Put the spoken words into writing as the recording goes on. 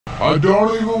I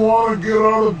don't even want to get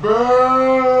out of bed.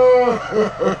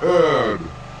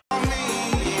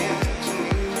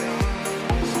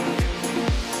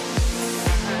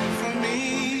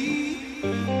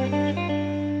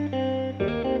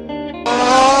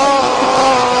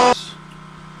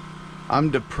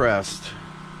 I'm depressed.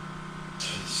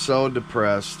 So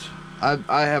depressed.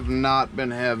 I have not been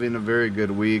having a very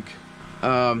good week.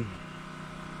 I'm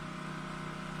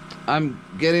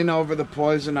getting over the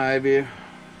poison ivy,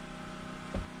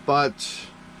 but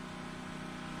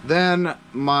then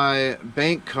my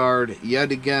bank card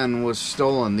yet again was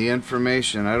stolen. The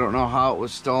information, I don't know how it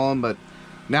was stolen, but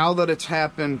now that it's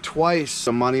happened twice,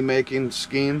 a money-making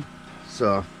scheme.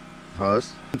 So,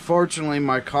 unfortunately,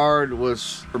 my card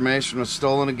information was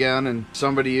stolen again, and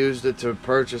somebody used it to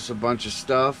purchase a bunch of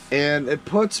stuff. And it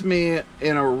puts me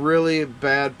in a really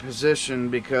bad position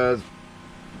because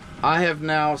I have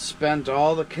now spent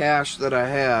all the cash that I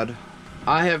had.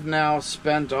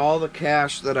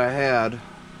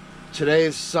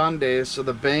 Today's Sunday, so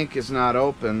the bank is not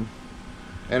open.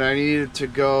 And I needed to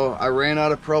go. I ran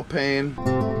out of propane.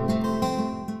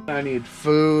 I need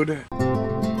food.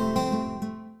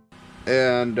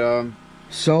 And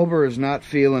sober is not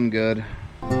feeling good.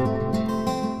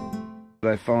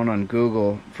 I found on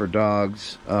Google for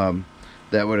dogs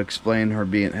that would explain her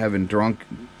having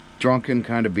drunken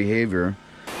kind of behavior.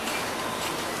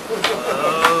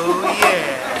 Oh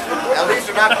yeah! At least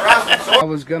they're not crossing. I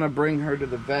was gonna bring her to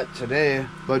the vet today,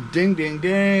 but ding ding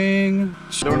ding!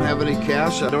 I don't have any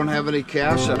cash. I don't have any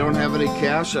cash. I don't have any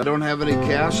cash. I don't have any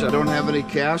cash. I don't have any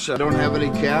cash. I don't have any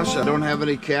cash. I don't have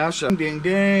any cash. Ding ding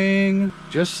ding!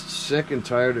 Just sick and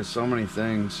tired of so many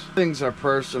things. Things are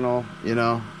personal, you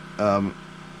know.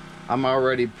 I'm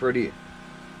already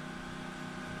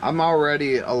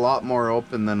a lot more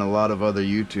open than a lot of other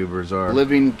YouTubers are.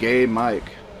 Living Gay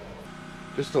Mike.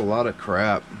 Just a lot of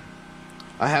crap.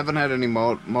 I haven't had any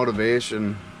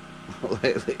motivation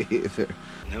lately either.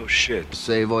 No shit.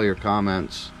 Save all your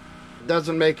comments. It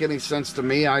doesn't make any sense to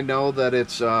me. I know that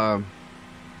it's total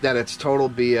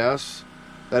BS.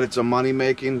 That it's a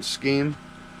money-making scheme.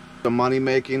 The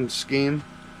money-making scheme.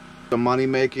 The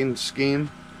money-making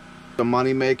scheme. The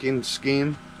money-making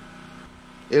scheme.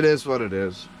 It is what it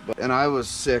is. And I was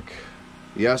sick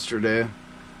yesterday.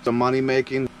 The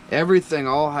money-making. Everything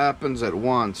all happens at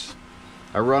once.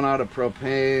 I run out of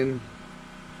propane.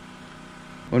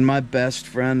 When my best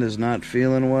friend is not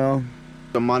feeling well.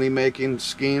 The money-making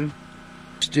scheme.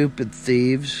 Stupid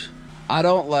thieves. I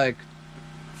don't like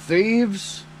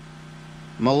thieves,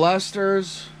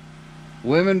 molesters,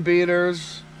 women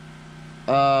beaters.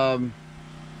 I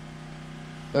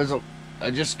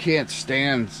just can't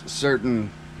stand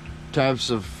certain types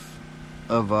of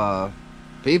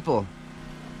people.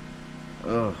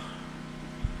 Ugh.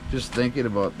 Just thinking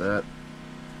about that.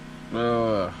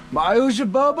 Mayusha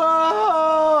Bobo,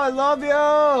 I love you.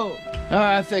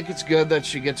 I think it's good that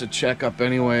she gets a checkup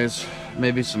anyways.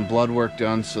 Maybe some blood work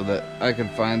done so that I can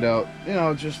find out, you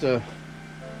know, just if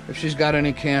she's got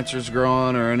any cancers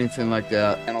growing or anything like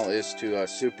that. The channel is to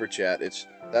super chat. It's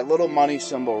that little money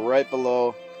symbol right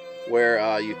below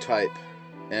where you type,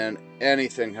 and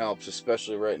anything helps,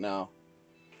 especially right now.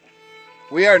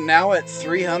 We are now at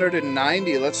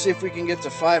 390. Let's see if we can get to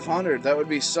 500. That would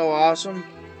be so awesome.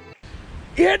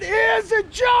 It is a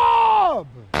job!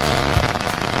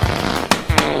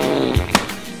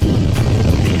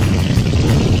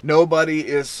 Nobody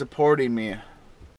is supporting me.